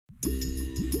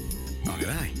it,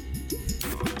 eh?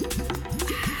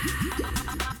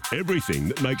 Everything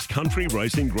that makes country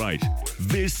racing great.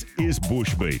 This is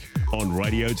Bushbeat on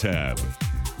Radio Tab.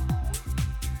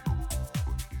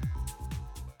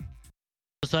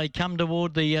 As they come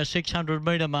toward the 600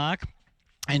 metre mark.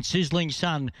 And Sizzling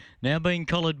Sun now being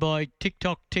collared by Tick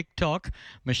Tock, Tick Tock.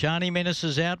 Mashani Menace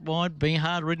is out wide, being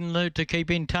hard ridden to keep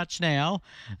in touch now.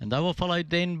 And they were followed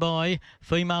then by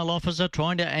Female Officer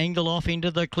trying to angle off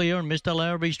into the clear. And Mr.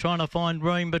 Larraby's trying to find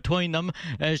room between them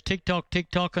as Tick Tock,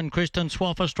 Tick Tock and Kristen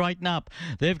Swaffer straighten up.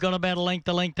 They've got about a length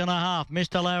and a half.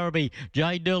 Mr. Larrabee,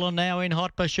 Jay Doolan now in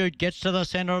hot pursuit, gets to the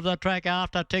centre of the track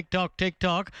after Tick Tock, Tick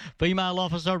Tock. Female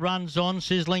Officer runs on.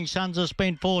 Sizzling Sun's a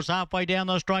spent force halfway down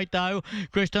the straight though.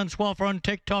 Kristen Swaffer and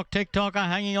Tick Tock are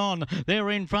hanging on.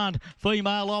 They're in front.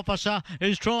 Female Officer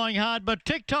is trying hard, but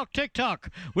Tick Tock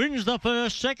wins the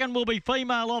first. Second will be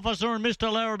Female Officer and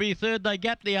Mr. Larrabee third. They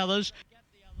gap the others.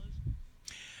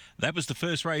 That was the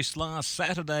first race last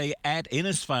Saturday at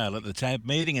Innisfail at the TAB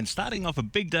meeting, and starting off a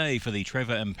big day for the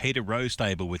Trevor and Peter Rowe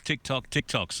stable with Tick Tock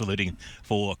saluting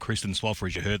for Kristen Swaffer,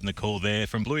 as you heard in the call there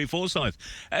from Bluey Forsyth.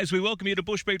 As we welcome you to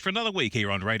Bushbeat for another week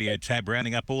here on Radio Tab,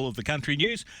 rounding up all of the country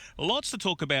news. Lots to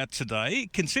talk about today,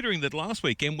 considering that last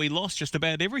weekend we lost just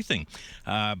about everything.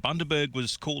 Bundaberg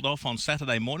was called off on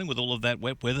Saturday morning with all of that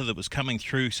wet weather that was coming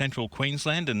through central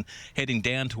Queensland and heading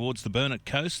down towards the Burnett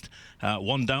coast.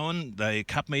 Wandoan, the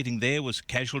Cup meeting there was a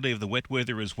casualty of the wet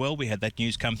weather as well. We had that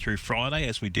news come through Friday,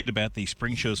 as we did about the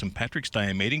Spring-Shield St Patrick's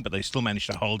Day meeting, but they still managed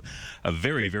to hold a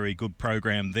very, very good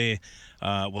program there.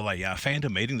 A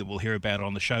Phantom meeting that we'll hear about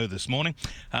on the show this morning.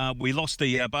 We lost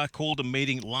the Barcaldine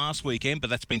meeting last weekend, but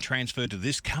that's been transferred to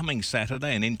this coming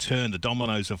Saturday, and in turn the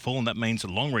dominoes have fallen. That means that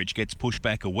Longreach gets pushed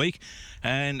back a week,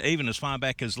 and even as far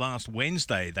back as last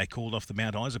Wednesday, they called off the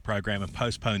Mount Isa program and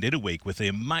postponed it a week with the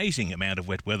amazing amount of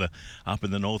wet weather up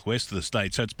in the northwest of the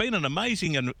state. So it's been an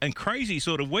amazing and crazy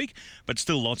sort of week, but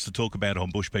still lots to talk about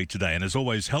on Bushbeat today. And as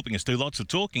always, helping us do lots of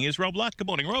talking is Rob Luck. Good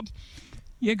morning, Rob.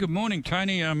 Yeah, good morning,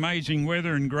 Tony. Amazing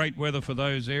weather and great weather for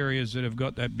those areas that have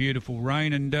got that beautiful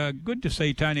rain. And good to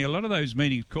see, Tony, a lot of those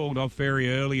meetings called off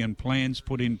very early and plans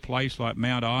put in place, like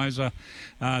Mount Isa.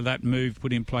 That move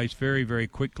put in place very, very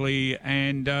quickly.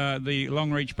 And the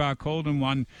Longreach Barcaldine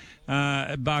one,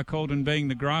 Barcaldine being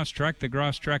the grass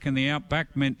track in the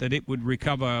outback meant that it would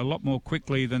recover a lot more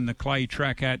quickly than the clay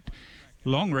track at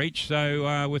Longreach.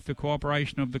 So with the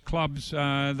cooperation of the clubs,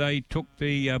 they took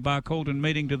the Barcaldine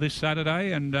meeting to this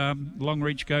Saturday, and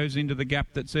Longreach goes into the gap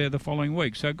that's there the following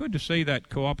week. So good to see that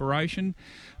cooperation.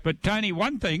 But Tony,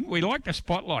 one thing, we like to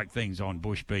spotlight things on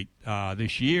Bushbeat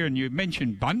this year, and you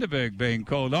mentioned Bundaberg being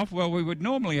called off. Well, we would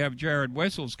normally have Jared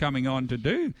Wessels coming on to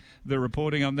do the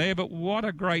reporting on there, but what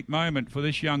a great moment for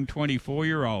this young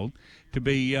 24-year-old to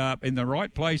be in the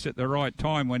right place at the right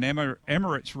time when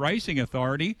Emirates Racing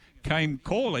Authority came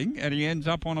calling, and he ends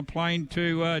up on a plane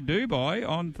to Dubai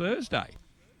on Thursday.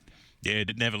 Yeah,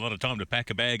 didn't have a lot of time to pack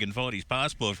a bag and find his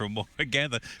passport, from what I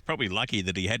gather. Probably lucky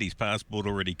that he had his passport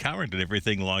already current and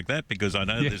everything like that, because I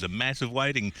know there's a massive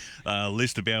waiting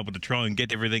list to be able to try and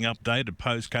get everything updated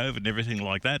post-COVID and everything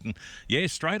like that. And, yeah,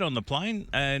 straight on the plane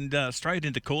and straight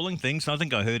into calling things. I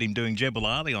think I heard him doing Jebel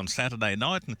Ali on Saturday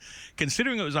night. And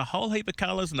considering it was a whole heap of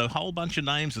colours and a whole bunch of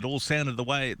names that all sounded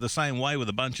the same way with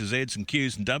a bunch of Zs and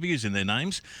Qs and Ws in their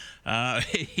names,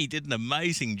 he did an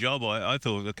amazing job. I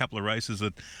thought a couple of races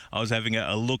that I was having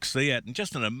a look-see at, and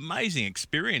just an amazing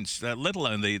experience, let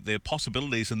alone the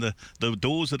possibilities and the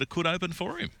doors that it could open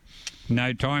for him.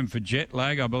 No time for jet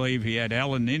lag. I believe he had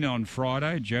Alan in on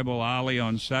Friday, Jebel Ali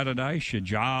on Saturday,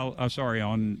 Saturday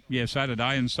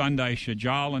and Sunday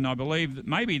Shajal, and I believe that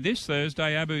maybe this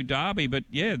Thursday Abu Dhabi. But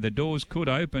yeah, the doors could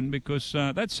open because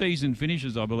that season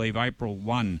finishes, I believe, April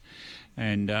 1.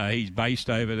 And he's based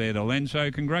over there to Len.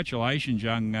 So congratulations,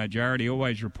 young Jared. He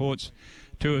always reports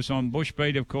to us on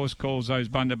Bushbeat, of course, calls those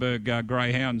Bundaberg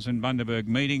Greyhounds and Bundaberg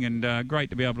meeting, and great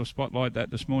to be able to spotlight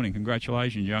that this morning.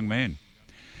 Congratulations, young man.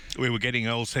 We were getting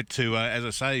all set to, as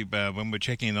I say, when we're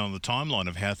checking in on the timeline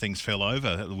of how things fell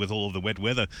over with all of the wet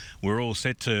weather, we're all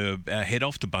set to head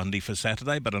off to Bundy for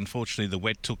Saturday, but unfortunately the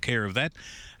wet took care of that.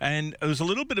 And it was a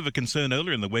little bit of a concern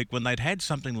earlier in the week when they'd had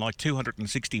something like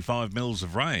 265 mils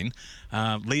of rain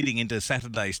leading into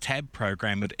Saturday's TAB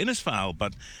program at Innisfail.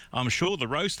 But I'm sure the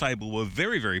Rowe stable were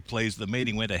very, very pleased the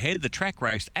meeting went ahead. The track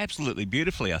raced absolutely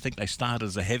beautifully. I think they started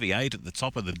as a heavy 8 at the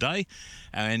top of the day.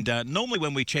 And normally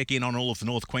when we check in on all of the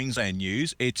North Queensland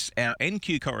news, it's our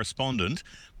NQ correspondent.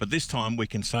 But this time we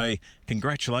can say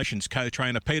congratulations,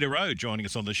 co-trainer Peter Rowe, joining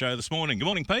us on the show this morning. Good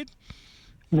morning, Pete.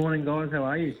 Morning, guys. How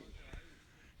are you?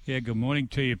 Yeah, good morning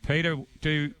to you, Peter.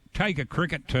 To take a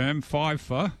cricket term, 5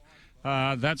 for,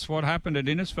 That's what happened at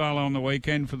Innisfail on the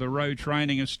weekend for the Rowe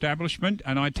Training Establishment,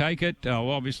 and I take it,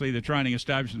 obviously the training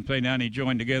establishment's been only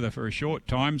joined together for a short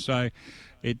time, so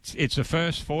it's a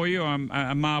first for you,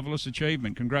 a marvellous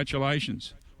achievement.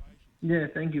 Congratulations. Yeah,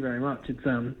 thank you very much. It's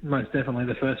most definitely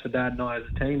the first for Dad and I as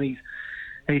a team.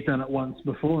 He's done it once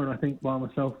before, and I think by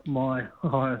myself, my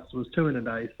highest was 2 in a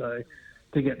day. So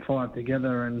to get 5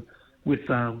 together and with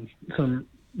some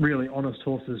really honest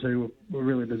horses who were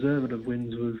really deserving of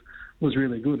wins was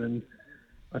really good. And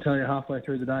I tell you, halfway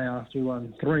through the day after we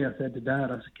won 3, I said to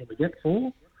Dad, I said, can we get 4?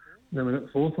 And then we got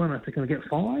the 4th one. I said, can we get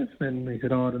 5? And he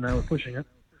said, I don't know, we're pushing it.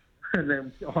 And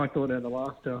then I thought out of the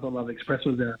last 2, I thought Love Express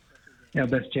was our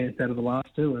best chance out of the last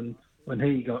 2. And when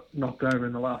he got knocked over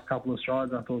in the last couple of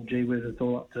strides, I thought, gee whiz, it's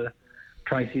all up to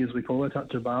Tracy, as we call her,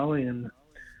 Touch of Barley. And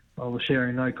I was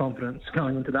sharing no confidence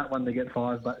going into that one to get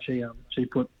 5, but she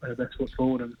put her best foot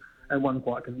forward and won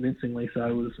quite convincingly. So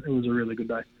it was a really good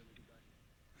day.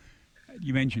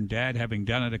 You mentioned Dad having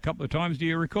done it a couple of times. Do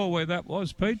you recall where that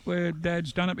was, Pete, where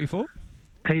Dad's done it before?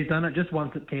 He's done it just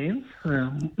once at Cairns.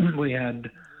 We had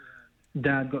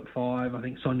Dad got 5. I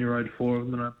think Sonia rode 4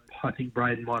 of them, and I think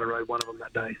Braden might have rode 1 of them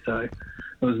that day. So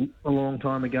it was a long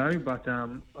time ago, but I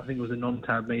think it was a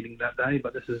non-tab meeting that day.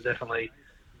 But this is definitely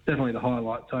the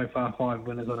highlight so far. 5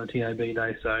 winners on a TAB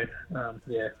day. So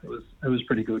it was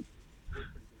pretty good.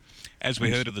 As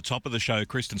we heard at the top of the show,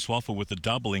 Kristen Swaffle with the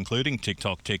double, including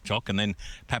TikTok, and then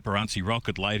Paparazzi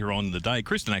Rocket later on in the day.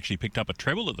 Kristen actually picked up a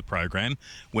treble at the program,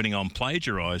 winning on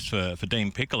Plagiarised for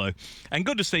Dean Piccolo. And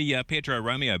good to see Pietro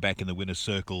Romeo back in the winner's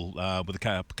circle with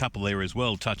a couple there as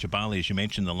well. Touch of Barley, as you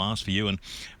mentioned, the last for you, and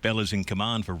Bella's in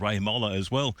command for Ray Moller as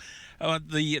well.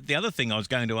 The other thing I was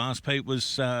going to ask, Pete,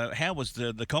 was how was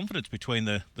the confidence between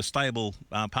the stable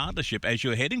partnership as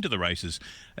you were heading to the races?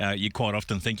 You quite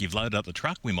often think you've loaded up the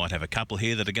truck. We might have a couple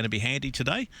here that are going to be handy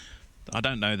today. I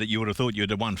don't know that you would have thought you would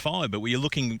have won 5, but were you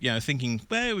looking, thinking,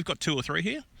 well, we've got 2 or 3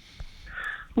 here?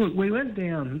 Look, we went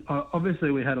down.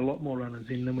 Obviously, we had a lot more runners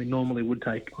in than we normally would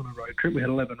take on a road trip. We had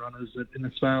 11 runners in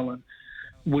Innisfail, and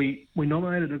we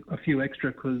nominated a few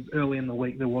extra because early in the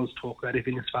week there was talk that if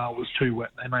Innisfail was too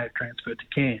wet, they may have transferred to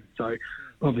Cairns. So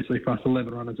obviously for us,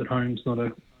 11 runners at home is not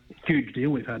a huge deal.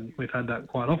 We've had that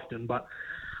quite often, but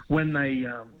when they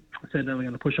said they were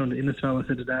going to push on to Innisfail, I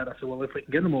said to Dad, I said, well, if we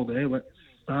can get them all there, let's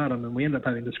start them. And we ended up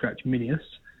having to scratch Minius.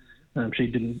 She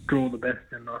didn't draw the best,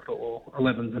 and I thought, well,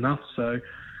 11's enough. So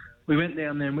we went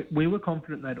down there, and we were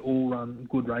confident they'd all run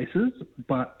good races.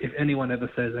 But if anyone ever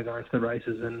says they're going to the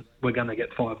races and we're going to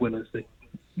get 5 winners,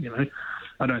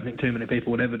 I don't think too many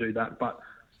people would ever do that. But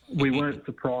we weren't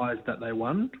surprised that they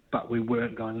won, but we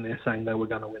weren't going there saying they were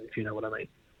going to win, if you know what I mean.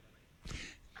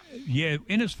 Yeah,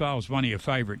 Innisfail's one of your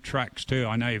favourite tracks too.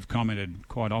 I know you've commented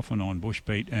quite often on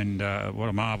Bushbeat and what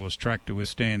a marvellous track to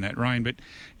withstand that rain. But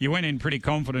you went in pretty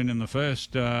confident in the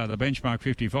first, the benchmark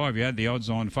 55. You had the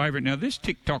odds-on favourite. Now, this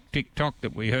Tick-Tock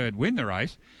that we heard win the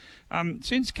race,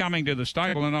 since coming to the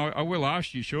stable, and I will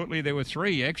ask you shortly, there were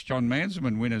 3 ex-John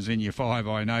Manselman winners in your 5,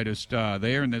 I noticed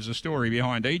there, and there's a story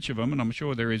behind each of them, and I'm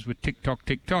sure there is with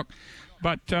Tick-Tock.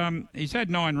 But he's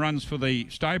had 9 runs for the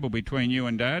stable between you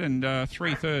and Dad, and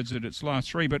 3/3 at its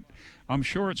last 3. But I'm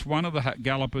sure it's one of the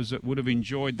gallopers that would have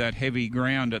enjoyed that heavy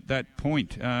ground at that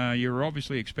point. You're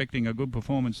obviously expecting a good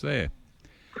performance there.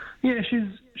 Yeah,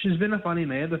 she's been a funny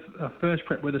mare. The first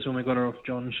prep with us when we got her off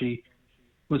John, she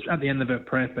was at the end of her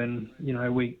prep, and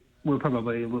we were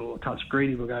probably a little touch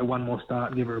greedy. We'll go 1 more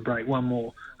start, give her a break, 1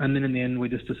 more, and then in the end we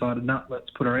just decided, let's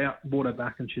put her out, brought her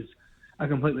back, and she's a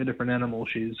completely different animal.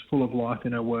 She's full of life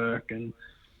in her work and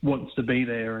wants to be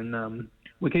there, and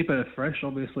we keep her fresh.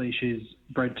 Obviously, she's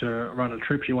bred to run a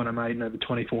trip. She won a maiden over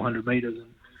 2,400 metres,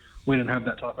 and we don't have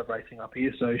that type of racing up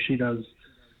here, so she does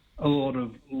a lot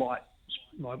of light.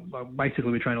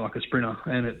 Basically, we train her like a sprinter,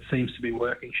 and it seems to be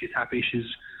working. She's happy. She's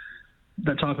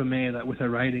that type of mare that with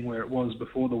her rating where it was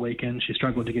before the weekend, she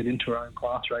struggled to get into her own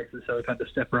class races, so we've had to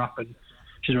step her up, and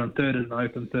she's run 3rd in an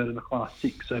open, 3rd in a class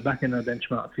 6. So back in the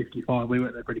benchmark 55, we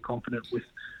went there pretty confident with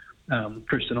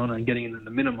Tristan Honor and getting in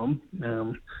the minimum.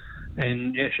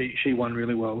 And yeah, she won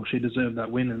really well. She deserved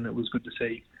that win, and it was good to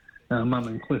see Mum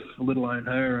and Cliff Little own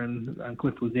her, and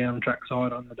Cliff was down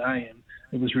trackside on the day, and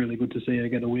it was really good to see her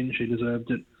get a win. She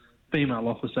deserved it. Female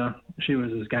officer, she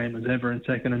was as game as ever in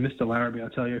second. And Mr. Larrabee, I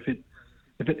tell you, if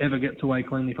it ever gets away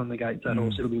cleanly from the gates, that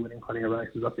horse, it'll be winning plenty of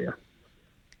races up here.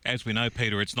 As we know,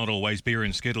 Peter, it's not always beer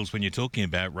and skittles when you're talking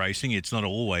about racing. It's not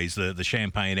always the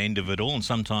champagne end of it all. And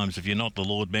sometimes if you're not the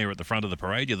Lord Mayor at the front of the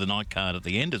parade, you're the night card at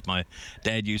the end, as my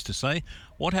dad used to say.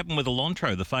 What happened with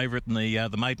Alonso, the favourite in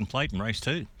the maiden plate in race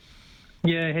 2?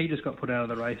 Yeah, he just got put out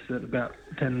of the race at about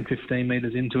 10, 15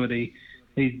 metres into it. He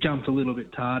he jumped a little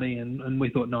bit tardy, and we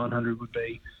thought 900 would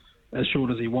be as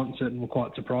short as he wants it, and we're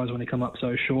quite surprised when he come up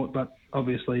so short. But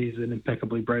obviously he's an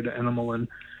impeccably bred animal, and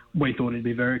we thought he'd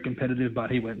be very competitive, but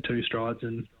he went 2 strides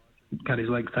and got his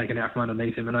legs taken out from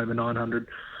underneath him and over 900.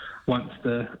 Once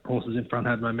the horses in front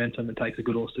had momentum, it takes a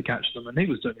good horse to catch them, and he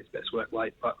was doing his best work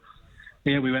late. But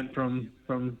yeah, we went from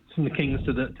the Kings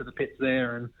to the pits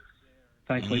there, and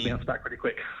thankfully bounced back pretty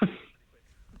quick.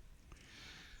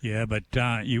 Yeah, but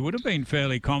you would have been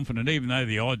fairly confident, even though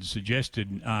the odds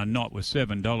suggested not with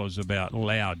 $7 about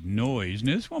loud noise.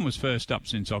 Now, this one was first up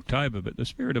since October, but the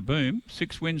Spirit of Boom,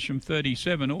 6 wins from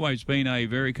 37, always been a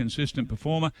very consistent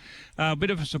performer. A bit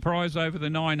of a surprise over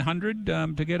the 900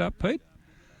 to get up, Pete?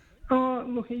 Oh,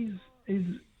 look, he's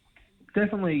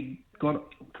definitely got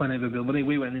plenty of ability.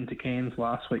 We went into Cairns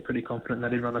last week pretty confident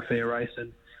that he'd run a fair race,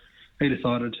 and he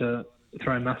decided to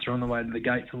throw Master on the way to the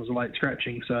gates and was late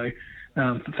scratching. So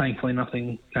thankfully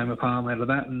nothing came of harm out of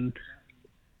that. And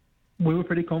we were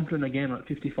pretty confident again at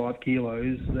 55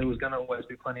 kilos. There was going to always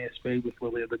be plenty of speed with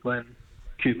Willie of the Glen,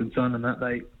 Cupid's son, and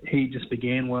that he just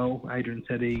began well. Adrian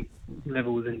said he never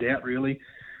was in doubt, really.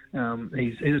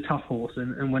 He's a tough horse,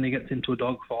 and when he gets into a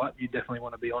dog fight, you definitely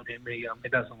want to be on him. He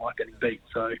doesn't like getting beat,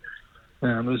 so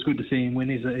it was good to see him win.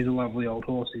 He's a lovely old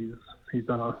horse. He's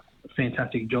done a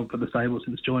fantastic job for the stable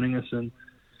since joining us, and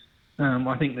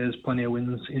I think there's plenty of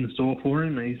wins in store for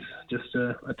him. He's just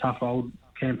a tough old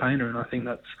campaigner, and I think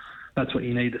that's what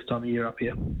you need this time of year up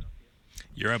here.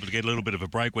 You're able to get a little bit of a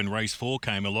break when race 4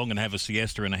 came along and have a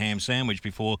siesta and a ham sandwich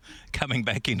before coming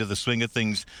back into the swing of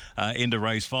things into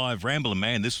race 5. Rambler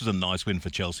Man, this was a nice win for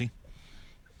Chelsea.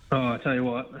 Oh, I tell you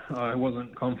what, I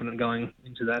wasn't confident going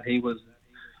into that. He was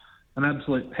an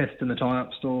absolute pest in the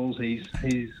tie-up stalls. He's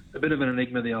a bit of an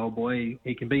enigma, the old boy.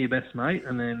 He can be your best mate,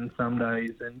 and then some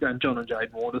days, and John and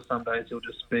Jade Waters, some days he'll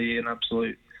just be an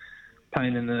absolute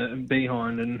pain in the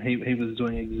behind, and he was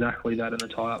doing exactly that in the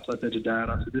tie-ups. I said to Dad,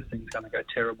 this thing's going to go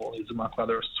terrible. He's a much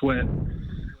rather a sweat.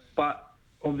 But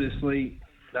obviously,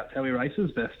 that's how he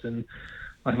races best. And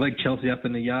I legged Chelsea up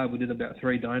in the yard. We did about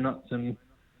 3 donuts, and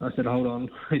I said, hold on,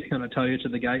 he's going to tow you to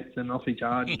the gates, and off he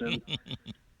charged. And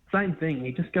same thing,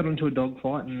 he just got into a dog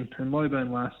fight, and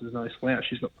Lowburn Lass is no slouch.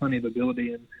 She's got plenty of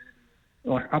ability, and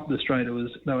like up the straight,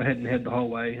 they were head and head the whole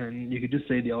way, and you could just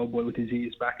see the old boy with his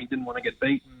ears back. He didn't want to get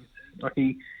beaten.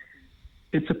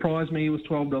 It surprised me. He was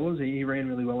 $12. He ran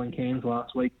really well in Cairns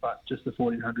last week, but just the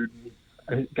 1400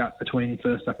 gut between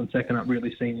first up and second up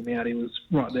really seen him out. He was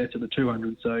right there to the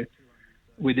 200, so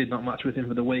we did not much with him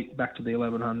for the week. Back to the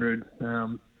 1100.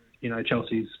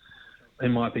 Chelsea's,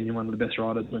 in my opinion, one of the best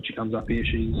riders when she comes up here.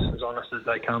 She's as honest as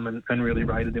they come, and really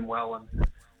rated him well.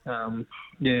 And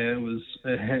it was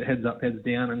heads up, heads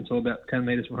down until about 10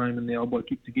 metres from home, and the old boy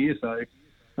kicked the gear. So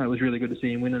it was really good to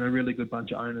see him win, and a really good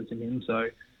bunch of owners in him. So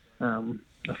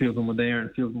a few of them were there, and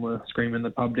a few of them were screaming the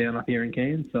pub down up here in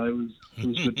Cairns. So it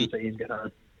was good to see him get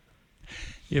home.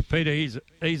 Yeah, Peter, he's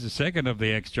the second of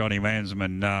the ex-Johnny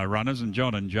Mansman runners, and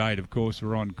John and Jade, of course,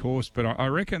 were on course. But I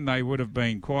reckon they would have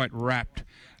been quite rapt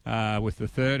with the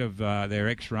third of their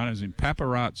ex-runners in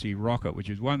Paparazzi Rocket, which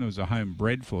is one that was a home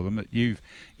bred for them that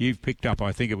you've picked up.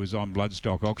 I think it was on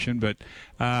Bloodstock Auction, but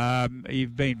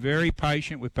you've been very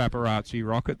patient with Paparazzi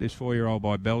Rocket, this 4-year-old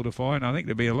by Beldify, and I think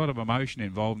there'll be a lot of emotion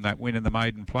involved in that win in the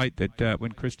maiden plate that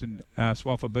when Kristen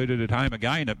Swaffer booted it home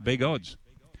again at big odds.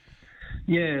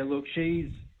 Yeah, look,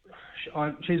 she's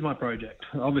my project.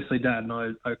 Obviously, Dad and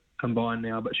I are combined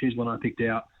now, but she's one I picked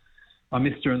out. I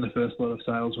missed her in the first lot of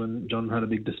sales when John had a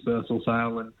big dispersal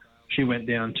sale, and she went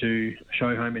down to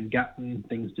show home in Gatton.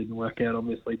 Things didn't work out,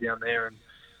 obviously, down there,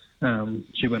 and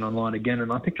she went online again,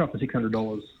 and I picked her up for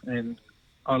 $600. And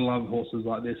I love horses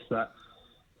like this that,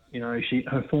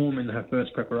 her form in her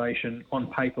first preparation on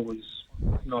paper was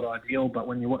not ideal, but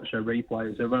when you watch her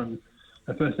replays,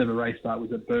 her first ever race start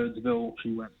was at Birdsville.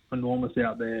 She went enormous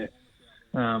out there,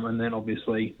 and then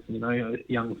obviously,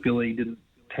 young filly didn't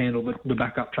handle the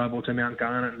backup travel to Mount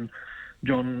Garnet, and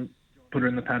John put her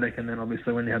in the paddock, and then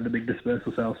obviously when he had the big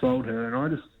dispersal sale, sold her,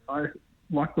 and I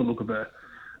like the look of her.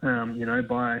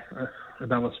 Buy a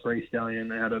Bella Spree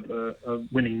stallion out of a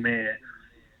winning mare.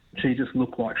 She just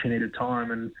looked like she needed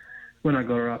time, and when I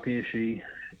got her up here, she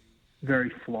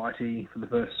very flighty for the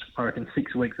first, I reckon,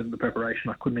 6 weeks of the preparation.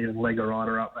 I couldn't even leg a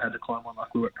rider up. I had to climb one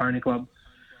like we were at Pony Club,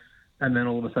 and then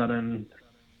all of a sudden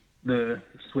the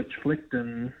switch flicked,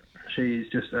 and she's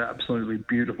just an absolutely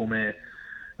beautiful mare.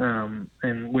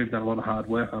 And we've done a lot of hard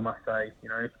work, I must say.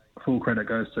 Full credit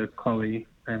goes to Chloe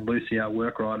and Lucy, our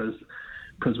work riders,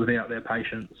 because without their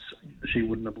patience, she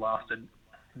wouldn't have lasted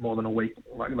more than a week.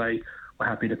 Like, they were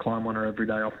happy to climb on her every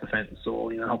day off the fence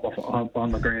or, hop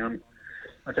on the ground.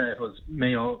 I tell you, if it was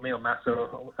me or Massa,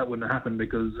 that wouldn't have happened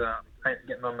because ain't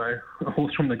getting on no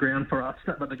horse from the ground for us.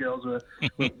 But the girls were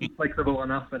flexible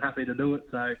enough and happy to do it.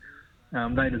 So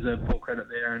they deserve full credit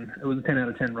there. And it was a 10 out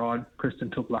of 10 ride. Kristen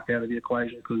took luck out of the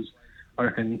equation because I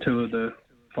reckon 2 of the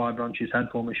 5 runs she's had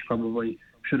for me, she probably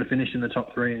should have finished in the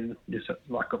top 3 and just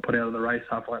got put out of the race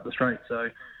halfway up the straight. So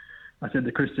I said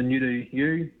to Kristen, you do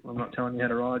you. I'm not telling you how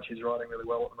to ride. She's riding really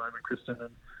well at the moment, Kristen. And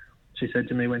she said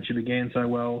to me when she began so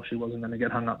well, she wasn't going to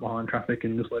get hung up behind traffic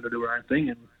and just let her do her own thing.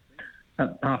 And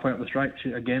halfway up the straight,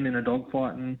 she again in a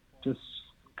dogfight and just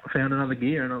found another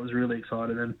gear, and I was really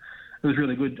excited. And it was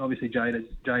really good. Obviously,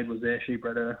 Jade was there. She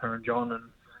bred her and John, and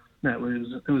it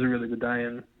was a really good day.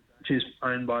 And she's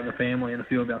owned by the family and a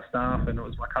few of our staff, and it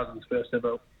was my cousin's first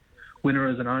ever winner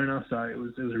as an owner. So it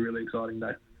was a really exciting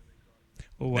day.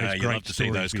 Always you great love to see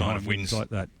those kind of wins like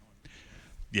that.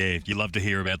 Yeah, you love to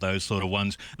hear about those sort of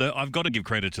ones. I've got to give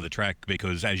credit to the track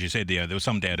because, as you said, there was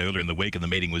some doubt earlier in the week and the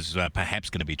meeting was perhaps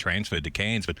going to be transferred to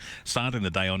Cairns, but starting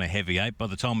the day on a heavy 8, by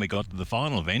the time we got to the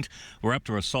final event, we're up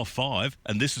to a soft 5,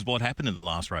 and this is what happened in the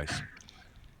last race.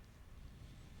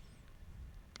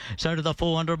 So to the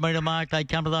 400-metre mark, they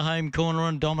come to the home corner,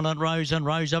 and Dominant Rose and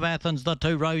Rose of Athens, the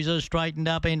 2 Roses straightened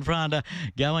up in front.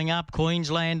 Going up,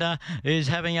 Queenslander is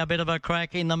having a bit of a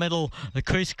crack in the middle.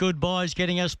 Chris Goodbye's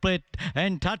getting a split,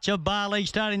 and Touch of Barley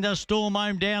starting to storm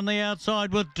home down the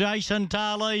outside with Jason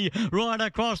Tarlee right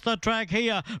across the track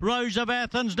here. Rose of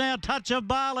Athens now, Touch of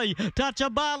Barley. Touch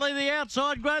of Barley, the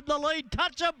outside, grabbed the lead.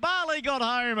 Touch of Barley got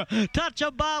home. Touch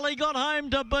of Barley got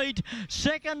home to beat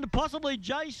second, possibly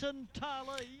Jason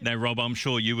Tarlee. Now, Rob, I'm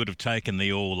sure you would have taken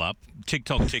the all up.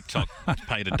 TikTok paid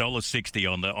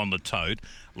 $1.60 on the tote.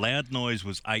 Loud Noise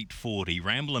was $8.40.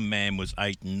 Ramblin' Man was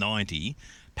 $8.90.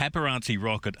 Paparazzi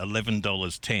Rocket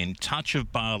 $11.10. Touch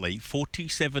of Barley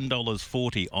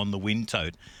 $47.40 on the win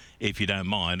tote, if you don't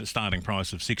mind. A starting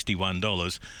price of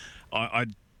 $61. I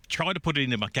tried to put it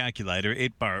into my calculator.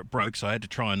 It broke, so I had to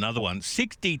try another one.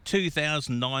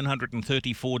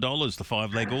 $62,934, the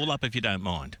 5-leg all up, if you don't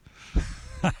mind.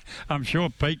 I'm sure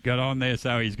Pete got on there,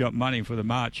 so he's got money for the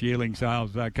March yearling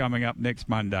sales coming up next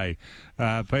Monday.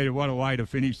 Peter, what a way to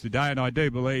finish the day. And I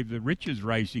do believe the Riches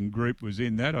Racing Group was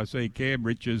in that. I see Cam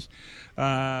Riches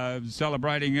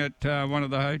celebrating at one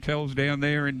of the hotels down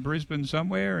there in Brisbane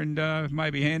somewhere, and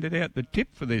maybe handed out the tip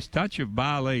for this. Touch of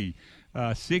Barley,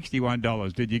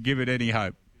 $61. Did you give it any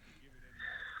hope?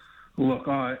 Look,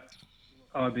 I'd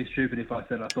be stupid if I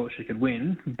said I thought she could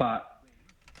win, but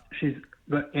she's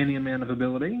got any amount of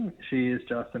ability. She is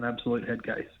just an absolute head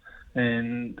case.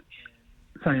 And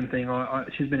same thing,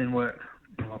 she's been in work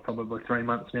probably 3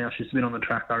 months now. She's been on the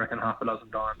track, I reckon, half a dozen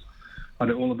times. I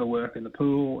do all of the work in the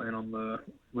pool and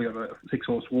we have a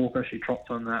 6-horse walker. She trots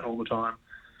on that all the time.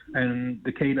 And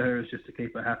the key to her is just to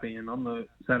keep her happy. And on the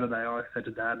Saturday, I said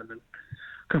to Dad, and then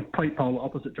complete polar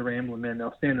opposite to Ramblin' Man. They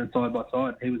were standing side by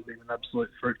side. He was being an absolute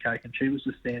fruitcake, and she was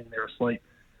just standing there asleep.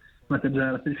 I said,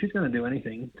 if she's going to do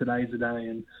anything, today's the day.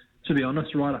 And to be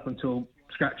honest, right up until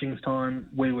scratchings time,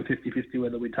 we were 50-50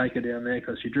 whether we'd take her down there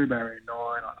because she drew barrier 9.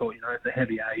 I thought, it's a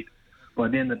heavy 8. By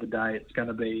the end of the day, it's going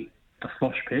to be a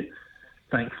slosh pit.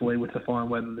 Thankfully, with the fine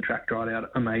weather, the track dried out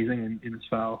amazing, and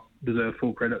Innisfail deserve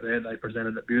full credit there. They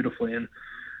presented it beautifully. And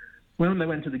when they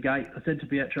went to the gate, I said to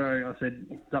Pietro,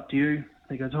 it's up to you.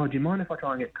 He goes, do you mind if I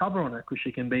try and get cover on her? Because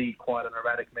she can be quite an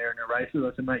erratic mare in her races.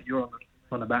 I said, mate, you're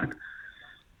on the back.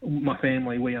 My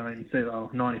family, we own 90% of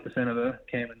her.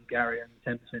 Cam and Gary own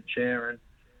 10% share.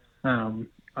 And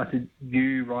I said,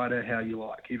 you ride her how you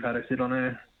like. You've had her sit on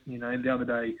her. The other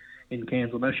day in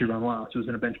Cairns, although she ran last, she was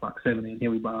in a benchmark 70, and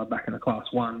here we are back in a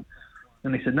class 1.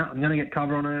 And he said, no, I'm going to get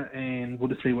cover on her, and we'll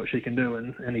just see what she can do.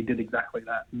 And he did exactly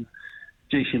that. And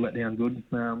gee, she let down good.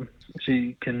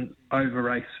 She can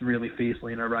over-race really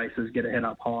fiercely in her races, get her head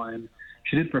up high. And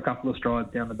she did for a couple of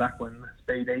strides down the back when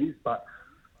speed eased, but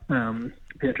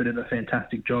Pietro did a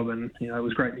fantastic job, and it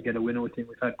was great to get a winner with him.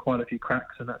 We've had quite a few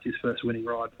cracks, and that's his first winning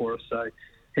ride for us. So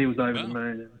he was over the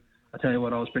moon. And I tell you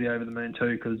what, I was pretty over the moon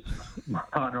too, because my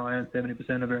partner, I owned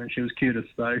 70% of her, and she was cutest.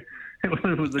 So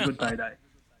it was a good payday.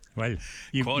 Well,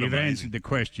 you've answered the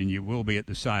question. You will be at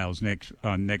the sales next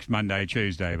Monday,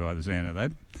 Tuesday, by the sound of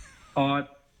that. I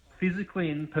physically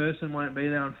in person won't be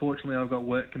there. Unfortunately, I've got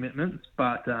work commitments,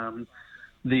 but the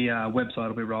website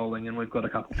will be rolling, and we've got a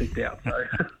couple picked out. So.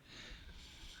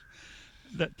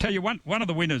 Tell you, one of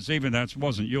the winners, even though it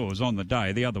wasn't yours on the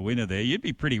day, the other winner there, you'd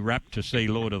be pretty rapt to see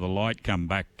Lord of the Light come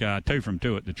back 2 from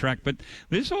 2 at the track. But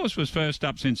this horse was first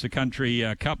up since the Country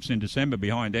Cups in December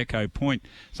behind Echo Point.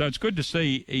 So it's good to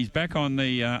see he's back on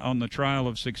the trail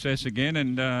of success again,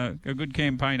 and a good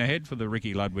campaign ahead for the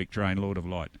Ricky Ludwig train, Lord of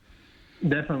Light.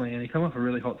 Definitely, and he come off a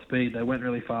really hot speed. They went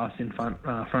really fast in front.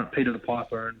 Peter the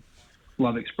Piper and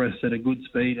Love Express at a good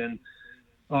speed, and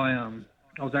I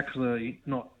was actually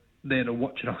not there to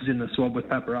watch it. I was in the swab with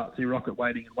Paparazzi Rocket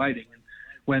waiting. And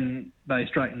when they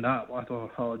straightened up, I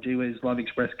thought, oh, gee whiz, Love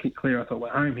Express kicked clear. I thought, we're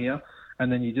home here.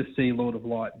 And then you just see Lord of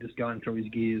Light just going through his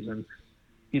gears. And,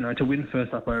 to win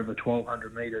first up over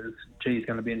 1,200 metres, he's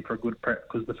going to be in for a good prep,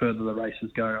 because the further the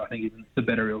races go, I think even the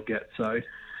better he'll get. So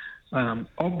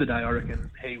of the day, I reckon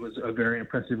he was a very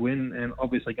impressive win. And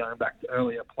obviously going back to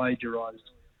earlier, Plagiarised,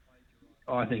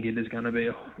 I think it is going to be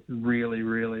a really,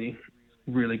 really,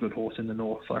 really good horse in the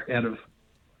north. Like, out of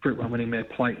Group 1 winning mare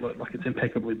Platelet, like, it's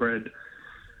impeccably bred.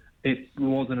 It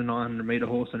wasn't a 900-metre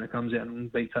horse, and it comes out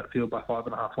and beats that field by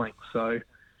 5.5 lengths. So,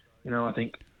 I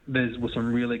think there was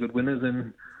some really good winners,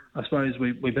 and I suppose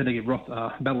we better give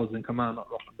Bellas in Command, not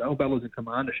Rotham Bell, Bellas in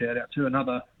Command a shout-out to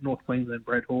another North Queensland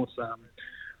bred horse.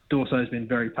 Dorso's been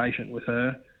very patient with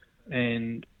her,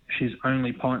 and she's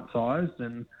only pint-sized,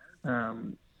 and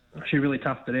she really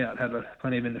toughed it out, had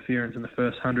plenty of interference in the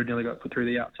first 100, nearly got put through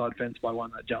the outside fence by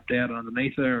one that jumped out and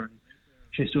underneath her, and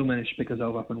she still managed to pick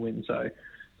herself up and win. So,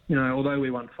 although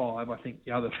we won 5, I think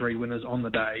the other 3 winners on the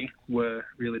day were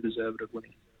really deserved of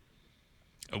winning.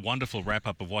 A wonderful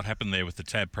wrap-up of what happened there with the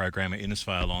TAB program at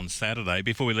Innisfail on Saturday.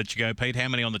 Before we let you go, Pete, how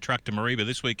many on the truck to Mareeba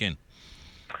this weekend?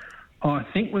 I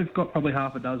think we've got probably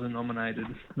half a dozen nominated.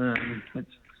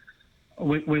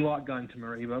 We like going to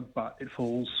Mareeba, but it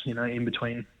falls, in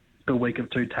between the week of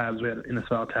 2 tabs. We had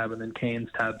Innisfail tab and then Cairns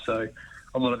tab, so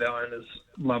a lot of our owners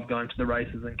love going to the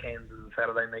races, and Cairns is a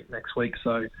Saturday meet next week.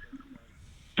 So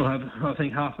we'll have, I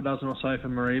think, half a dozen or so for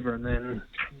Mareeba, and then,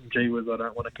 gee whiz, I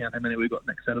don't want to count how many we've got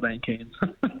next Saturday in Cairns.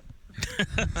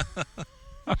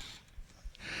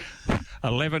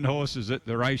 11 horses at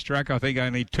the racetrack. I think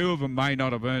only 2 of them may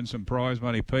not have earned some prize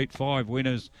money, Pete. 5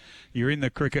 winners. You're in the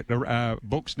cricket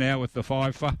books now with the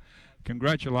fifer.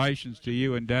 Congratulations to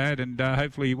you and Dad, and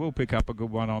hopefully you will pick up a good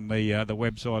one on the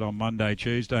website on Monday,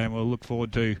 Tuesday, and we'll look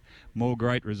forward to more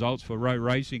great results for row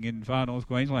racing in far north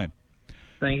Queensland.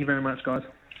 Thank you very much, guys.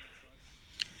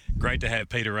 Great to have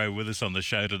Peter Rowe with us on the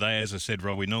show today. As I said,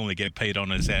 Rob, we normally get Pete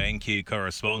on as our NQ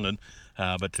correspondent,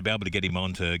 but to be able to get him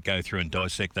on to go through and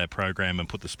dissect that program and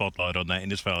put the spotlight on that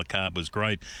Innisfail card was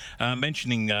great.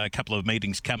 Mentioning a couple of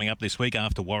meetings coming up this week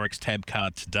after Warwick's TAB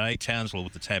card today, Townsville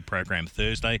with the TAB program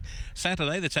Thursday.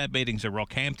 Saturday, the TAB meetings are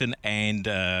Rockhampton and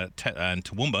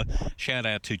Toowoomba. Shout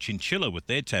out to Chinchilla with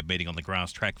their TAB meeting on the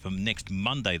grass track for next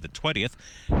Monday, the 20th.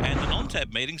 And the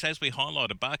non-TAB meetings, as we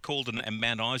highlighted, Barcaldine and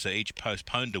Mount Isa each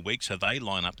postponed a week, so they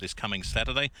line up this coming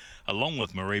Saturday, along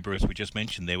with Mareeba, as we just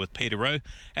mentioned there, with Peter Rowe.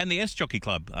 And the S-Jockey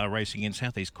Club are racing in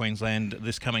southeast Queensland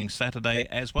this coming Saturday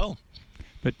as well.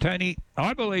 But, Tony,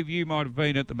 I believe you might have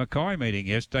been at the Mackay meeting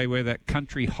yesterday where that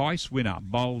Country Heist winner,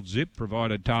 Bold Zip,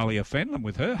 provided Talia Fenlon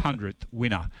with her 100th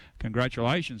winner.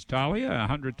 Congratulations, Talia,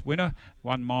 100th winner.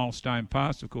 1 milestone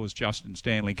passed. Of course, Justin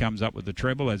Stanley comes up with the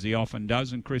treble, as he often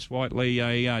does, and Chris Whiteley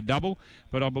a double.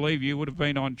 But I believe you would have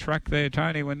been on track there,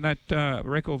 Tony, when that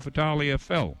record for Talia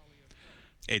fell.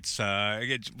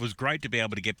 It was great to be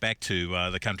able to get back to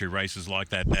the country races like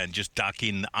that and just duck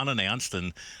in unannounced,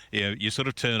 and you sort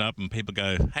of turn up and people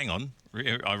go, hang on,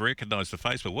 I recognise the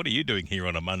face, but what are you doing here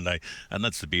on a Monday? And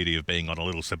that's the beauty of being on a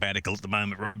little sabbatical at the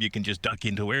moment, Rob. You can just duck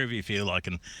into wherever you feel like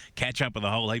and catch up with a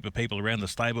whole heap of people around the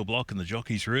stable block and the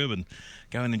jockey's room and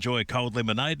go and enjoy a cold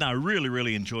lemonade. No, really,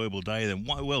 really enjoyable day. And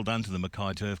well done to the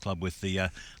Mackay Turf Club with the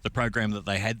program that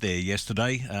they had there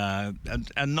yesterday.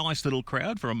 A nice little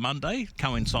crowd for a Monday,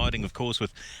 coinciding, of course,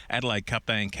 with Adelaide Cup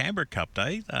Day and Canberra Cup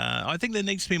Day. I think there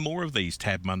needs to be more of these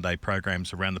TAB Monday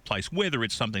programs around the place, whether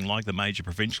it's something like the major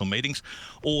provincial meetings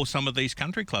or some of these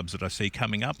country clubs that I see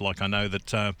coming up. Like I know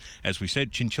that, as we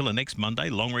said, Chinchilla next Monday.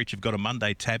 Longreach have got a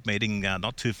Monday TAB meeting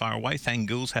not too far away.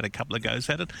 Thangools had a couple of goes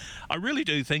at it. I really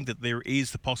do think that there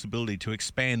is the possibility to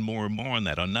expand more and more on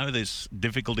that. I know there's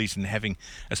difficulties in having,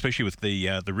 especially with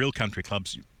the real country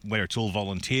clubs where it's all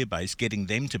volunteer-based, getting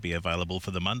them to be available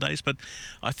for the Mondays. But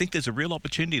I think there's a real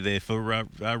opportunity there for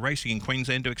racing in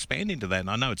Queensland to expand into that. And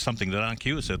I know it's something that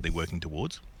RQ is certainly working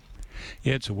towards.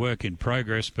 Yeah, it's a work in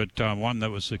progress, but one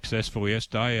that was successful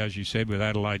yesterday, as you said, with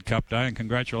Adelaide Cup Day. And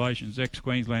congratulations,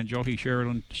 ex-Queensland jockey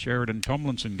Sheridan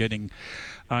Tomlinson getting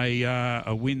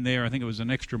a win there. I think it was an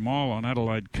extra mile on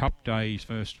Adelaide Cup Day, his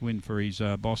first win for his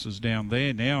bosses down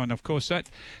there now. And, of course,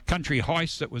 that Country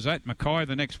Heist that was at Mackay,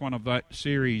 the next one of that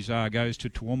series goes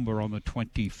to Toowoomba on the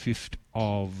 25th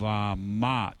of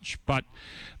March. But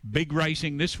big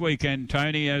racing this weekend,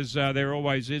 Tony, as there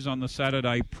always is on the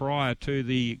Saturday prior to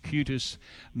the QTIS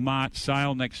March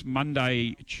sale next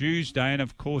Monday, Tuesday, and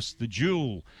of course the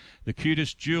Jewel. The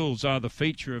QTIS Jewels are the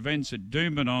feature events at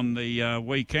Doomben on the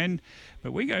weekend.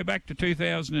 But we go back to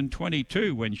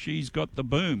 2022 when She's Got the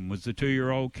Boom was the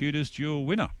 2-year-old QTIS Jewel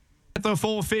winner. At the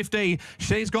 450,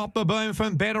 She's Got the Boom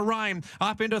from Better Rain.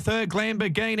 Up into third,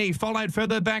 Lamborghini, followed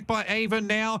further back by Even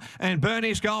Now, and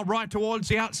Burnish Gold right towards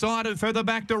the outside and further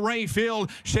back to Refill.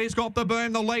 She's Got the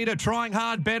Boom, the leader, trying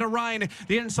hard, Better Rain.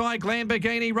 The inside,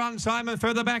 Lamborghini runs home and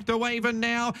further back to Even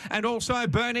Now, and also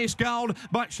Burnish Gold,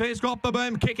 but She's Got the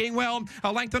Boom kicking well.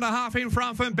 A length and a half in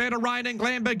front from Better Rain and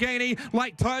Lamborghini.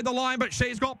 Late towed the line, but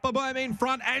She's Got the Boom in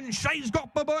front, and She's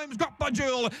Got the Boom's got the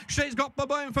jewel. She's Got the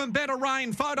Boom from Better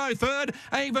Rain. Photo third,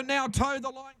 Even Now towed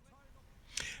the line.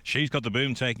 She's Got the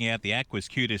Boom taking out the Aquis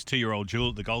QTIS 2-year-old Jewel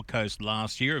at the Gold Coast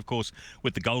last year. Of course,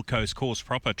 with the Gold Coast course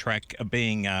proper track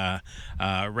being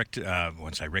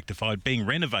rectified, being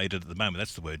renovated at the moment.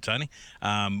 That's the word, Tony.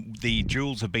 The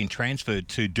Jewels have been transferred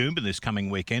to Doomben this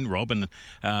coming weekend, Rob, and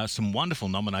some wonderful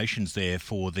nominations there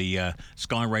for the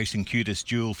Sky Racing QTIS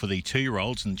Jewel for the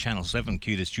 2-year-olds and Channel 7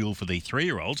 QTIS Jewel for the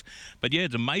 3-year-olds. But yeah,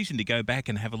 it's amazing to go back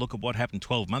and have a look at what happened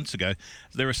 12 months ago.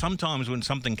 There are some times when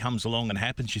something comes along and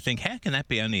happens, you think, how can that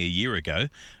be only a year ago?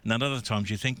 And at other times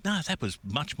you think, no, that was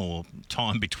much more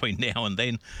time between now and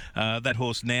then. That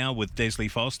horse now with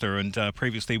Desley Foster and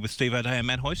previously with Steve O'Day and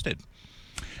Matt Hoisted.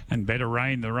 And Better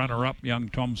Rain, the runner-up, young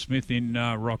Tom Smith in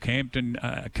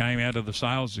Rockhampton, came out of the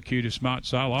sales, the QTIS Smart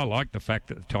sale. I like the fact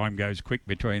that the time goes quick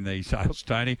between these sales,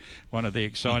 Tony. One of the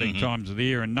exciting times of the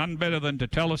year, and none better than to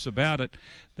tell us about it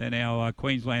than our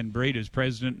Queensland Breeders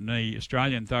President and the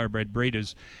Australian Thoroughbred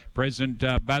Breeders President,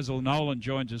 Basil Nolan,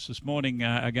 joins us this morning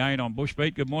again on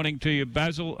Bushbeat. Good morning to you,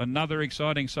 Basil. Another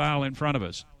exciting sale in front of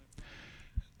us.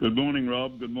 Good morning,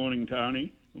 Rob. Good morning,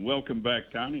 Tony. Welcome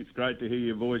back, Tony. It's great to hear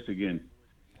your voice again.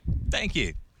 Thank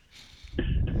you.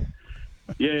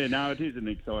 Yeah, no, it is an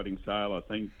exciting sale. I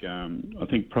think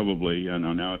probably, and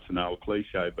I know it's an old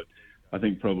cliche, but I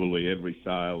think probably every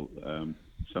sale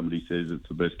somebody says it's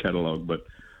the best catalogue. But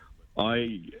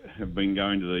I have been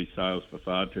going to these sales for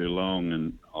far too long,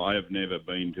 and I have never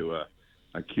been to a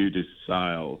QTIS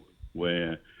sale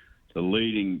where the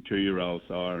leading 2-year-old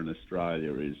sire in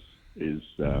Australia is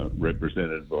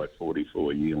represented by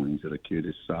 44 yearlings at a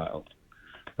QTIS sale.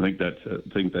 I think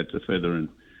that's a feather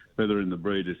in the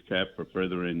breeder's cap, a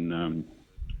feather in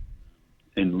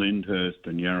Lyndhurst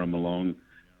and Yarramalong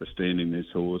for standing this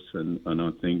horse, and I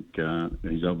think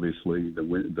he's obviously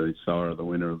the sire, the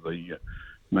winner of the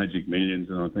Magic Millions,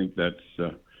 and I think that's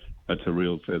a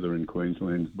real feather in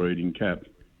Queensland's breeding cap.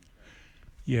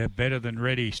 Yeah, better than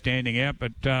ready standing out,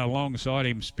 but alongside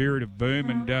him, Spirit of Boom.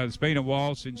 And it's been a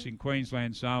while since in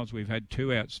Queensland sales we've had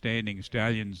two outstanding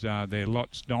stallions. Their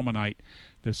lots dominate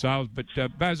the sales. But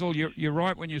Basil, you're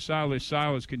right when you say this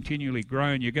sale has continually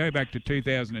grown. You go back to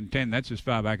 2010, that's as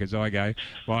far back as I go.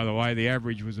 By the way, the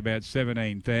average was about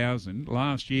 17,000.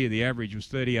 Last year, the average was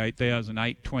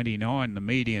 38,829. The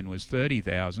median was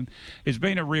 30,000. It's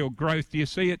been a real growth. Do you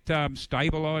see it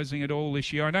stabilising at all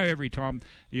this year? I know every time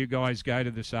you guys go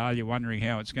to the sale, you're wondering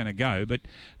how it's going to go, but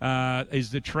is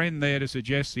the trend there to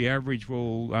suggest the average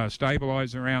will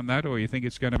stabilise around that, or you think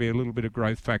it's going to be a little bit of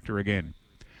growth factor again?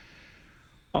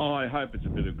 Oh, I hope it's a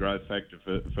bit of growth factor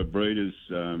for breeders.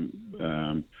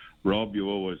 Rob, you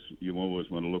always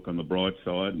want to look on the bright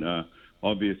side.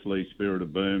 Obviously, Spirit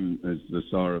of Boom is the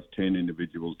sire of 10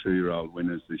 individual 2-year-old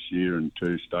winners this year and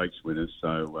 2 stakes winners.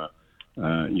 So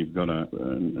you've got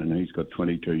and he's got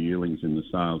 22 yearlings in the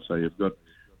sale. So you've got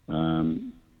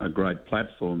a great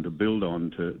platform to build on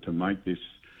to make this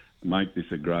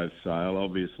a growth sale.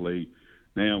 Obviously,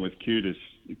 now with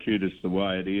QTIS the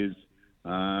way it is.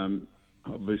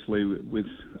 Obviously, with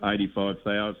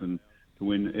 85,000 to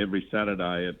win every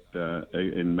Saturday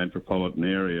in metropolitan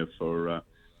area for a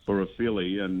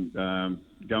filly, and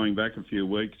going back a few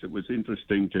weeks, it was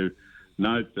interesting to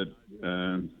note that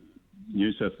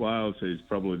New South Wales, who's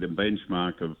probably the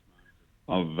benchmark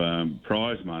of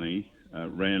prize money,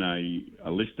 ran a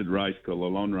listed race called the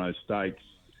Lonrose Stakes,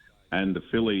 and the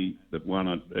filly that won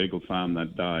at Eagle Farm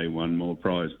that day won more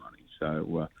prize money.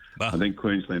 So. I think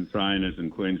Queensland trainers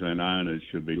and Queensland owners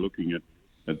should be looking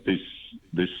at this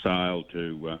sale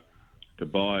to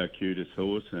buy a QTIS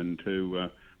horse and to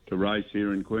race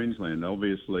here in Queensland.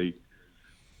 Obviously,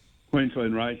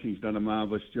 Queensland Racing's done a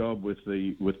marvellous job with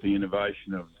the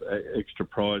innovation of extra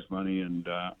prize money, and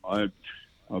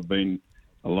I've been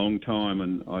a long time,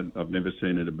 and I've never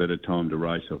seen it a better time to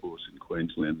race a horse in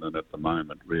Queensland than at the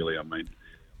moment. Really, I mean,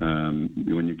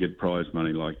 when you get prize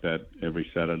money like that every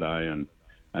Saturday,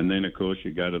 and then of course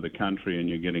you go to the country and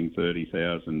you're getting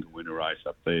 30,000 to win a race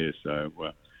up there. So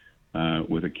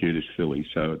with a cutest filly,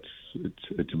 so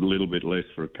it's a little bit less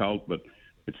for a colt, but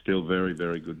it's still very,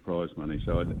 very good prize money.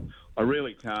 So I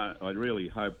really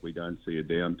hope we don't see a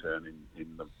downturn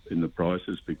in the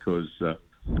prices, because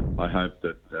I hope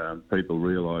that people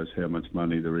realise how much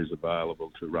money there is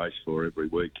available to race for every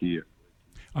week here.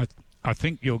 I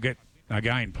think you'll get,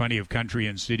 again, plenty of country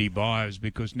and city buyers,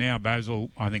 because now,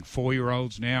 Basil, I think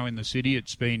 4-year-olds now in the city.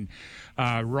 It's been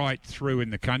right through in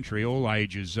the country, all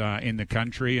ages in the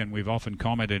country, and we've often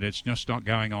commented it's just not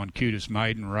going on cutest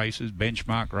maiden races,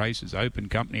 benchmark races, open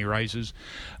company races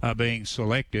being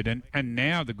selected. And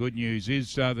now the good news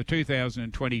is the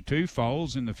 2022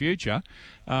 foals in the future,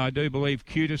 I do believe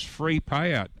cutest free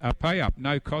pay up,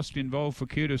 no cost involved for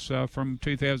cutest from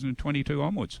 2022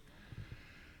 onwards.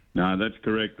 No, that's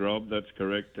correct, Rob. That's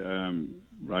correct.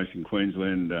 Racing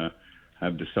Queensland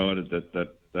have decided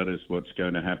that is what's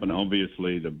going to happen.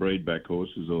 Obviously, the breedback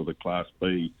horses or the Class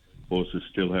B horses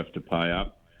still have to pay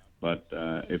up, but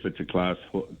if it's a Class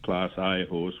A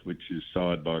horse, which is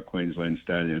sired by a Queensland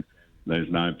stallion,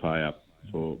 there's no pay up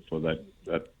for that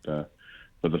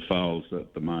for the foals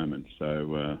at the moment.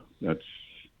 So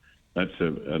that's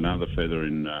another feather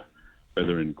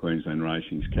in Queensland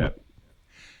Racing's cap.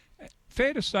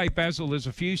 Fair to say, Basil, there's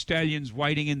a few stallions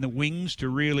waiting in the wings to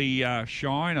really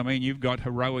shine. I mean, you've got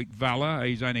Heroic Valor.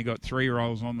 He's only got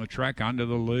 3-year-olds on the track. Under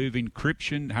the Louvre,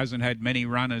 Encryption hasn't had many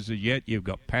runners as yet. You've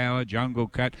got Power, Jungle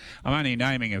Cat. I'm only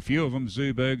naming a few of them.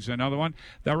 Zuberg's another one.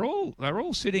 They're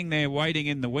all sitting there waiting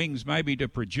in the wings, maybe to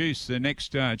produce the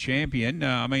next champion.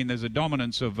 I mean, there's a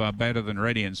dominance of Better Than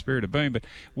Ready and Spirit of Boom, but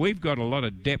we've got a lot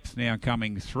of depth now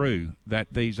coming through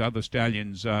that these other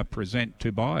stallions present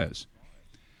to buyers.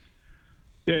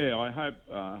 Yeah, I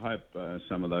hope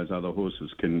some of those other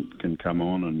horses can come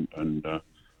on and not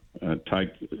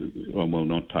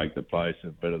take the place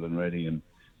of Better Than Ready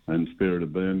and Spirit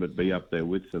of Boom, but be up there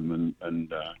with them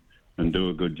and do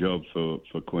a good job for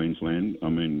Queensland. I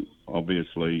mean,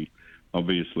 obviously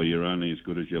you're only as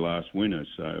good as your last winner.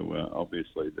 So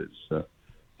obviously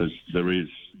there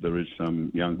is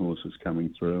some young horses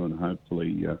coming through, and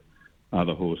hopefully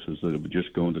other horses that have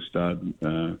just gone to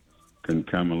stud can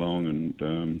come along,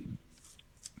 and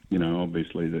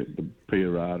obviously the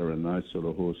Piarata and those sort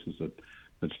of horses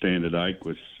that stand at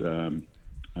Aquis and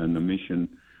the Mission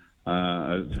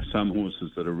are some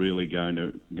horses that are really going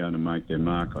to make their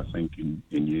mark, I think, in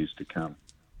years to come.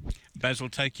 Basil,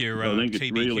 take your I think it's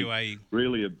TBQA.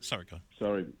 Sorry, go on.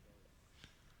 Sorry.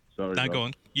 No, Rob. go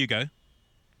on. You go.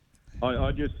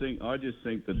 I just think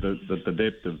that the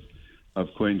depth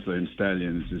of Queensland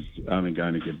stallions is only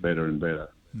going to get better and better.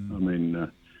 I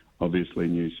mean, obviously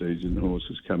new season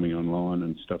horses coming online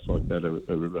and stuff like that are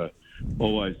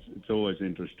it's always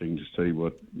interesting to see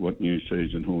what new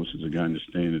season horses are going to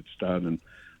stand at stud. And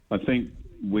I think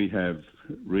we have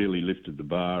really lifted the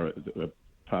bar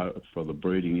for the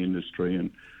breeding industry,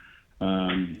 and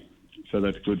so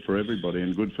that's good for everybody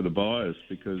and good for the buyers,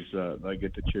 because they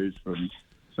get to choose from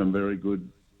some very good,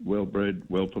 well-bred,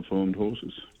 well-performed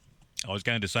horses. I was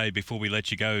going to say, before we let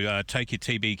you go, take your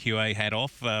TBQA hat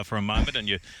off for a moment and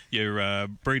your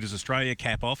Breeders Australia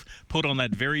cap off. Put on that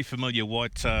very familiar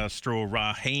white straw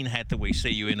Raheen hat that we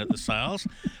see you in at the sales.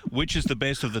 Which is the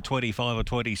best of the 25 or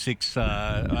 26, the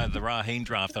Raheen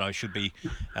draft that I should be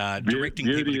directing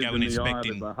people to go and inspect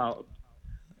in?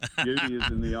 Beauty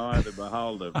is in the eye of the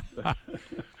beholder.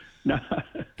 No.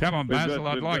 Come on, Basil,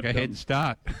 I'd like a head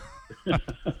start.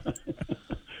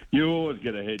 You always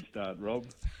get a head start, Rob.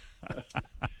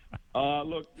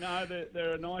 Look, no,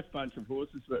 they're a nice bunch of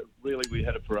horses, but really we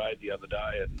had a parade the other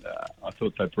day, and I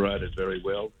thought they paraded very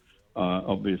well.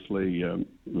 Obviously,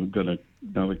 we've got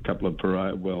another couple of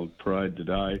parade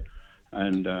today,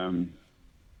 and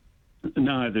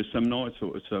no, there's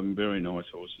some very nice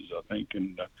horses, I think,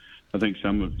 and I think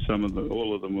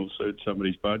all of them will suit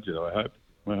somebody's budget. I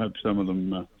hope some of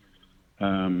them,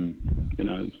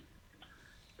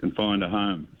 can find a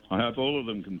home. I hope all of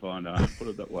them can find a home, put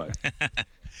it that way.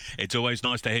 It's always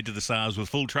nice to head to the sales with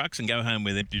full trucks and go home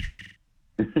with it.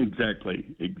 Exactly.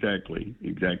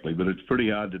 But it's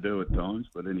pretty hard to do at times.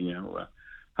 But anyhow,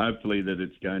 hopefully that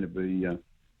it's going to be a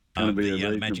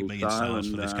reasonable Magic Million sale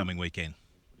sales for this coming weekend.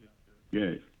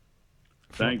 Yeah.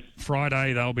 Thanks.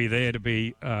 Friday they'll be there to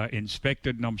be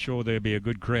inspected, and I'm sure there'll be a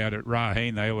good crowd at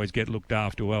Raheen. They always get looked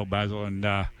after well, Basil, and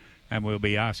we'll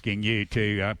be asking you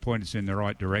to point us in the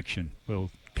right direction.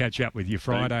 We'll catch up with you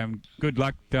Friday, and good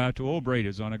luck to all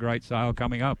breeders on a great sale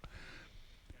coming up.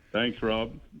 Thanks,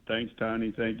 Rob. Thanks,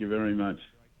 Tony. Thank you very much.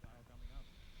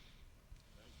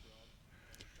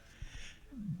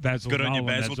 Basil Good on you,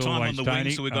 Nolan, Basil. as Time on always, the Tony.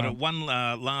 wing, so we've got one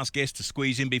last guest to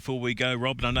squeeze in before we go,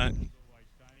 Rob. And I know.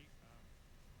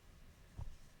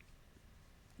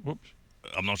 Whoops.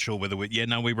 I'm not sure whether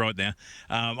we're right now.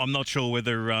 I'm not sure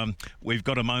whether we've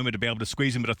got a moment to be able to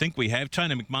squeeze in, but I think we have.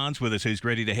 Tony McMahon's with us, who's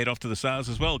ready to head off to the sales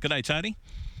as well. G'day, Tony.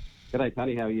 G'day,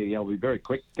 Tony. How are you? Yeah, I'll be very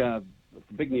quick. The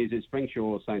big news is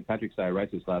Springshaw St. Patrick's Day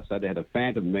races last Saturday had a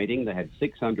phantom meeting. They had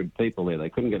 600 people there. They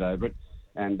couldn't get over it.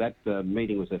 And that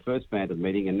meeting was their first phantom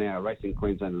meeting. And now Racing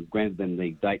Queensland has granted them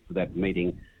the date for that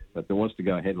meeting. But there was to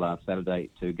go ahead last Saturday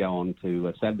to go on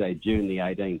to Saturday, June the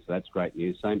 18th. So that's great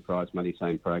news. Same prize money,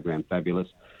 same program. Fabulous.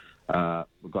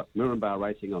 We've got Moranbah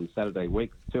Racing on Saturday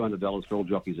week. $200 for all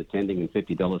jockeys attending and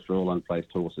 $50 for all unplaced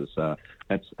horses.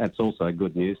 That's also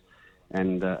good news.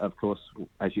 And, of course,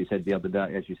 as you said the other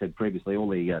day, as you said previously, all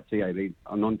the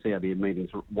non-TAB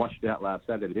meetings washed out last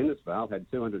Saturday at Innisfail, had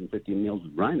 250 mils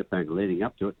of rain apparently leading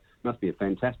up to it. Must be a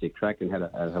fantastic track and had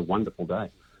a wonderful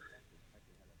day.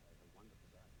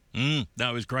 No,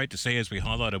 it was great to see, as we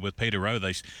highlighted with Peter Rowe.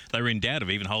 They were in doubt of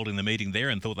even holding the meeting there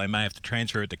and thought they may have to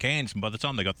transfer it to Cairns. And by the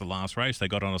time they got the last race, they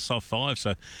got on a soft 5.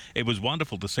 So it was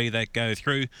wonderful to see that go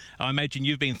through. I imagine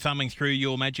you've been thumbing through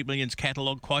your Magic Millions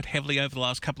catalogue quite heavily over the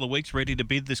last couple of weeks, ready to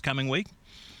bid this coming week?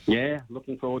 Yeah,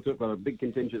 looking forward to it. Got a big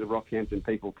contingent of Rockhampton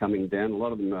people coming down. A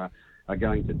lot of them are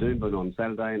going to Doomben on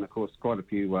Saturday, and of course quite a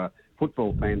few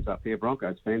football fans up here,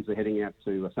 Broncos fans, are heading out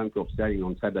to Suncorp Stadium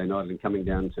on Saturday night and coming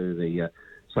down to the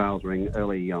sales ring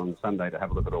early on Sunday to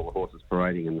have a look at all the horses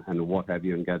parading and what have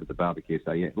you, and go to the barbecue.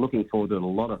 So yeah, looking forward to it. A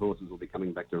lot of horses will be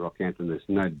coming back to Rockhampton. There's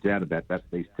no doubt about that.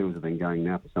 These tours have been going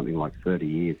now for something like 30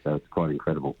 years, so it's quite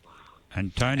incredible.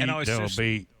 And Tony,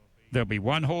 there'll be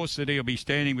one horse that he'll be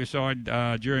standing beside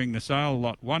during the sale,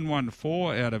 lot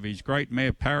 114, out of his great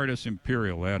mare Paradis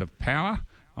Imperial, out of Power.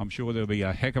 I'm sure there'll be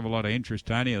a heck of a lot of interest,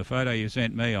 Tony. The photo you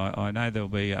sent me, I know there'll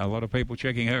be a lot of people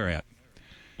checking her out.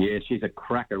 Yeah, she's a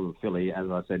cracker of a filly. As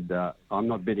I said, I'm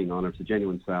not bidding on her. It's a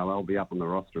genuine sale. I'll be up on the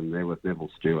rostrum there with Neville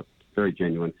Stewart. Very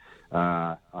genuine.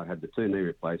 I had the 2 knee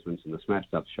replacements and the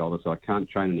smashed up shoulder, so I can't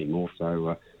train anymore.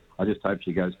 So I just hope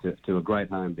she goes to a great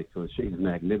home, because she's a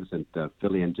magnificent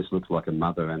filly and just looks like a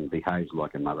mother and behaves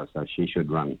like a mother, so she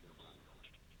should run.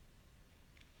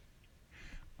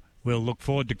 We'll look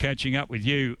forward to catching up with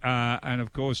you. And,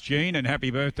 of course, Jean, and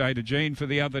happy birthday to Jean for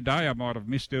the other day. I might have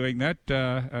missed doing that,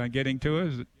 getting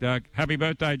to her. Happy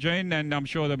birthday, Jean, and I'm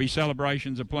sure there'll be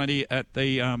celebrations aplenty at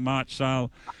the March sale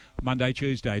Monday,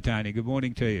 Tuesday, Tony. Good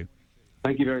morning to you.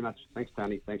 Thank you very much. Thanks,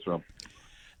 Tony. Thanks, Rob.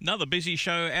 Another busy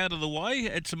show out of the way.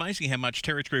 It's amazing how much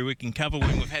territory we can cover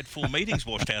when we've had 4 meetings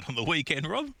washed out on the weekend,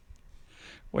 Rob.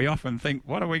 We often think,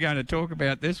 what are we going to talk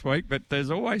about this week? But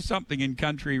there's always something in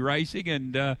country racing.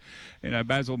 And,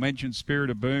 Basil mentioned Spirit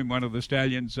of Boom, one of the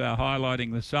stallions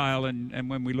highlighting the sale. And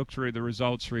when we look through the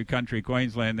results through Country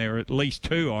Queensland, there are at least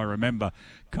 2 I remember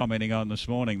commenting on this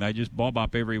morning. They just bob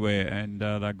up everywhere, and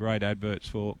they're great adverts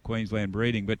for Queensland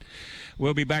breeding. But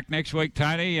we'll be back next week,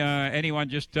 Tony. Anyone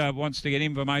just wants to get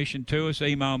information to us,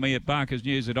 email me at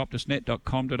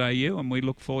barkersnews@optusnet.com.au, and we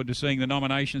look forward to seeing the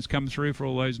nominations come through for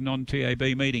all those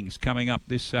non-TAB meetings coming up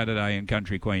this Saturday in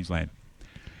Country Queensland.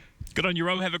 Good on you,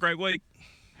 Rob. Have a great week.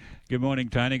 Good morning,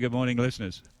 Tony. Good morning,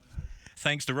 listeners.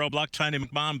 Thanks to Rob Luck, Tony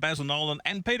McMahon, Basil Nolan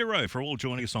and Peter Rowe for all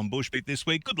joining us on Bushbeat this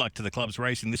week. Good luck to the clubs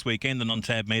racing this weekend. The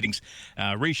non-tab meetings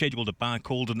rescheduled at Bar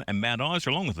Calden and Mount Isa,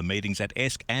 along with the meetings at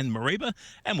Esk and Mareeba.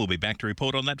 And we'll be back to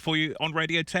report on that for you on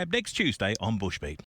Radio Tab next Tuesday on Bushbeat.